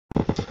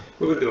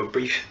We're going to do a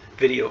brief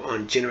video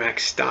on Generac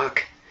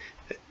Stock,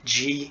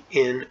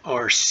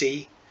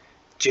 GNRC,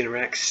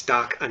 Generac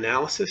Stock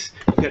Analysis.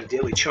 We've got a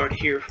daily chart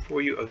here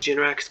for you of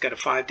Generac. It's got a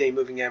 5-day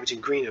moving average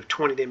in green, a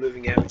 20-day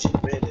moving average in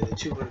red, and a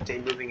 200-day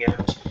moving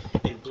average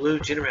in blue.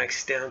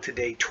 Generac's down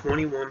today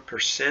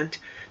 21%,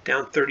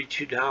 down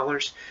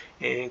 $32,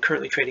 and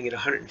currently trading at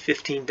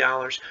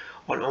 $115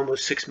 on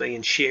almost 6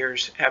 million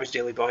shares. Average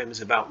daily volume is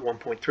about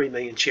 1.3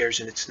 million shares,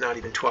 and it's not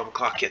even 12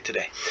 o'clock yet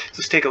today. So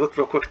let's take a look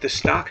real quick at this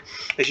stock.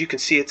 As you can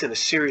see, it's in a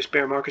serious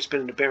bear market. It's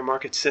been in a bear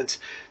market since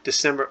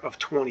December of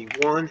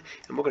 21,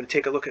 and we're going to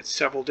take a look at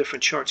several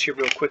different charts here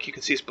real quick. You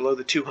can see it's below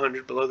the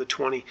 200, below the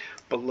 20,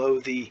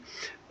 below the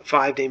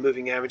 5-day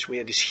moving average. We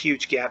had this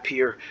huge gap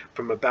here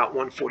from about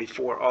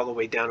 144 all the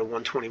way down to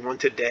 121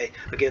 today.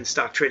 Again,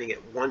 stock trading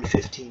at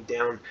 115,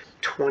 down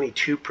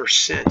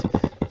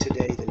 22%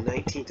 today, the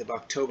 19th of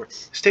October.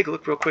 Let's take a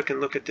look real quick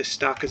and look at this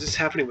stock, because this is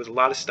happening with a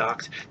lot of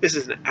stocks. This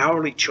is an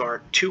hourly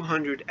chart,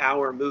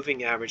 200-hour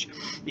moving average.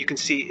 You can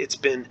see it's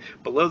been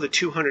below the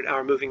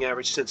 200-hour moving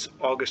average since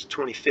August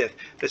 25th.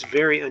 That's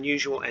very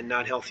unusual and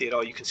not healthy at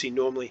all. You can see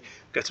normally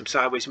we've got some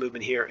sideways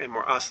movement here, and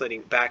we're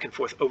oscillating back and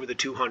forth over the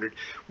 200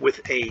 with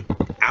a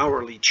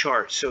hourly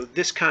chart. So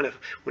this kind of,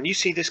 when you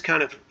see this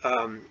kind of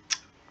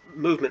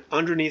movement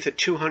underneath a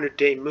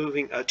 200-day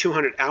moving,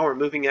 200-hour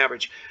moving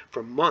average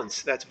for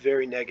months, that's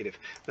very negative.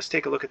 Let's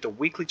take a look at the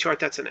weekly chart.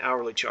 That's an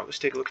hourly chart. Let's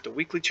take a look at the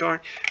weekly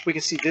chart. We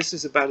can see this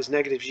is about as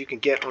negative as you can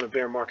get on a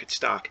bear market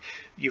stock.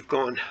 You've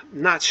gone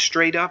not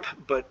straight up,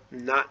 but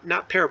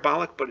not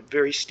parabolic, but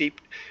very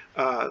steep.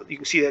 You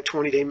can see that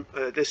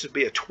 20-day, this would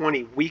be a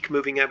 20-week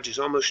moving average, is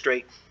almost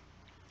straight,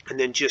 and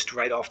then just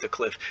right off the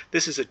cliff.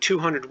 This is a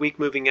 200-week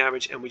moving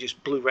average, and we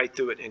just blew right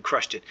through it and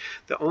crushed it.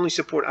 The only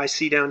support I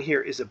see down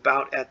here is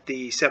about at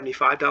the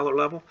 $75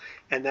 level,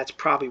 and that's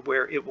probably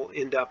where it will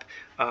end up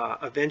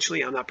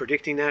eventually. I'm not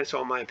predicting that. It's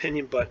all my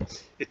opinion,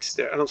 but it's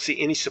there. I don't see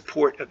any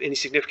support of any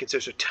significance.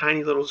 There's a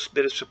tiny little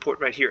bit of support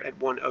right here at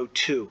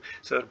 102,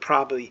 so it'll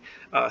probably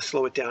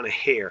slow it down a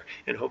hair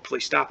and hopefully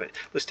stop it.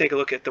 Let's take a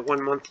look at the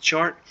 1-month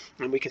chart,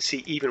 and we can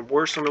see even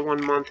worse on the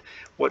 1 month.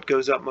 What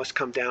goes up must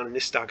come down, and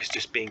this stock is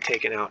just being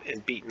taken out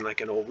and beaten like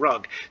an old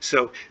rug.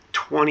 So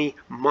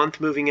 20-month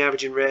moving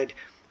average in red,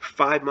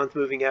 5-month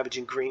moving average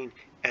in green,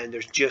 and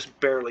there's just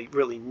barely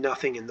really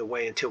nothing in the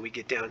way until we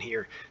get down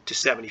here to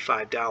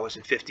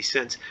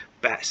 $75.50,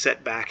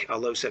 set back a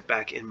low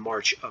setback in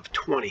March of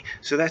 20.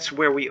 So that's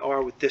where we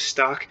are with this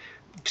stock.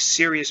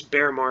 Serious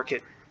bear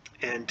market,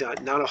 and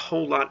not a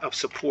whole lot of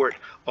support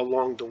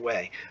along the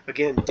way.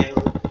 Again,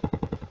 down,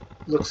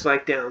 looks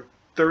like down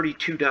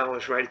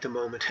 $32 right at the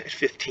moment at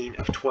 15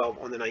 of 12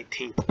 on the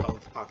 19th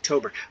of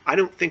October. I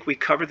don't think we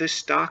cover this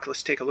stock.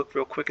 Let's take a look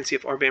real quick and see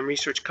if RBAM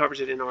Research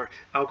covers it in our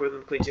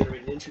algorithmically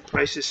generated entry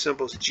prices,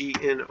 symbols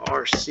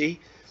GNRC,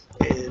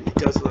 and it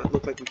does not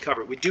look like we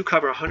cover it. We do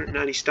cover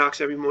 190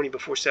 stocks every morning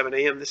before 7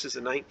 a.m. This is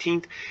the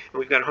 19th, and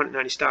we've got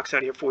 190 stocks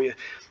out here for you.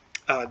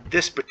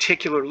 This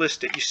particular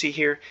list that you see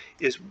here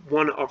is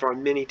one of our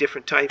many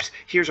different types.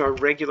 Here's our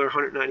regular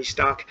 190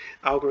 stock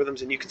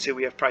algorithms, and you can see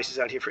we have prices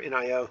out here for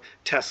NIO,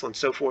 Tesla, and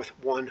so forth,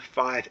 1,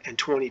 5, and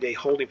 20-day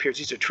holding periods.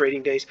 These are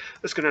trading days.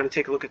 Let's go down and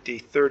take a look at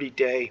the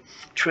 30-day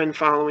trend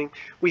following.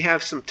 We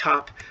have some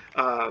top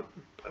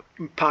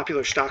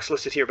popular stocks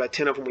listed here, about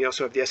 10 of them. We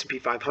also have the S&P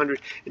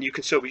 500, and you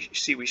can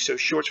see we show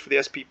shorts for the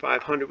S&P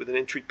 500 with an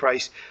entry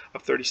price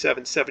of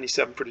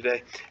 $37.77 for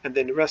today, and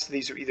then the rest of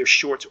these are either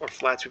shorts or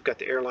flats. We've got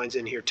the airlines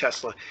in here,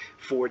 Tesla,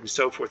 Ford, and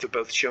so forth are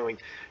both showing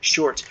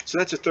shorts. So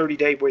that's a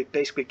 30-day where you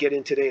basically get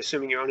in today,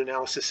 assuming your own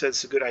analysis says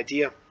it's a good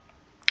idea.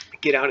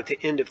 Get out at the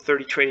end of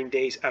 30 trading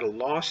days at a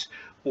loss,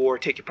 or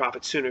take your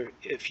profits sooner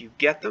if you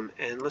get them.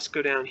 And let's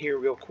go down here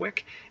real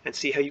quick and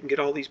see how you can get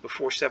all these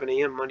before 7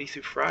 a.m. Monday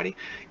through Friday.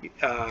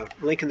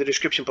 Link in the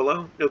description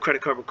below. No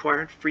credit card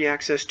required. Free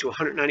access to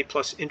 190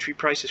 plus entry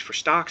prices for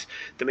stocks,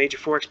 the major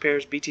forex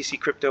pairs, BTC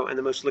crypto, and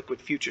the most liquid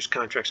futures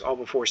contracts, all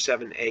before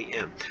 7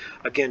 a.m.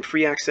 Again,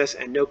 free access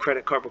and no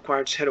credit card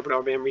required. Just head over to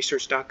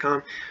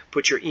rbamresearch.com,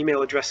 put your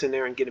email address in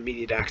there, and get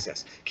immediate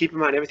access. Keep in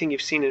mind, everything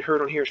you've seen and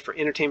heard on here is for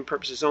entertainment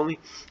purposes only.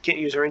 Can't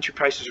use our entry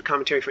prices or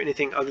commentary for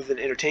anything other than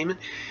entertainment.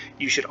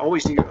 You should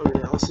always do your own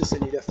analysis,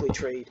 and you definitely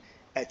trade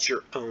at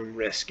your own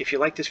risk. If you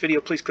like this video,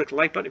 please click the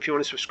like button. If you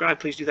want to subscribe,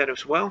 please do that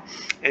as well.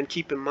 And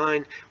keep in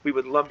mind, we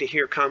would love to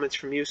hear comments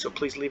from you, so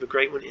please leave a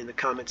great one in the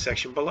comment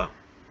section below.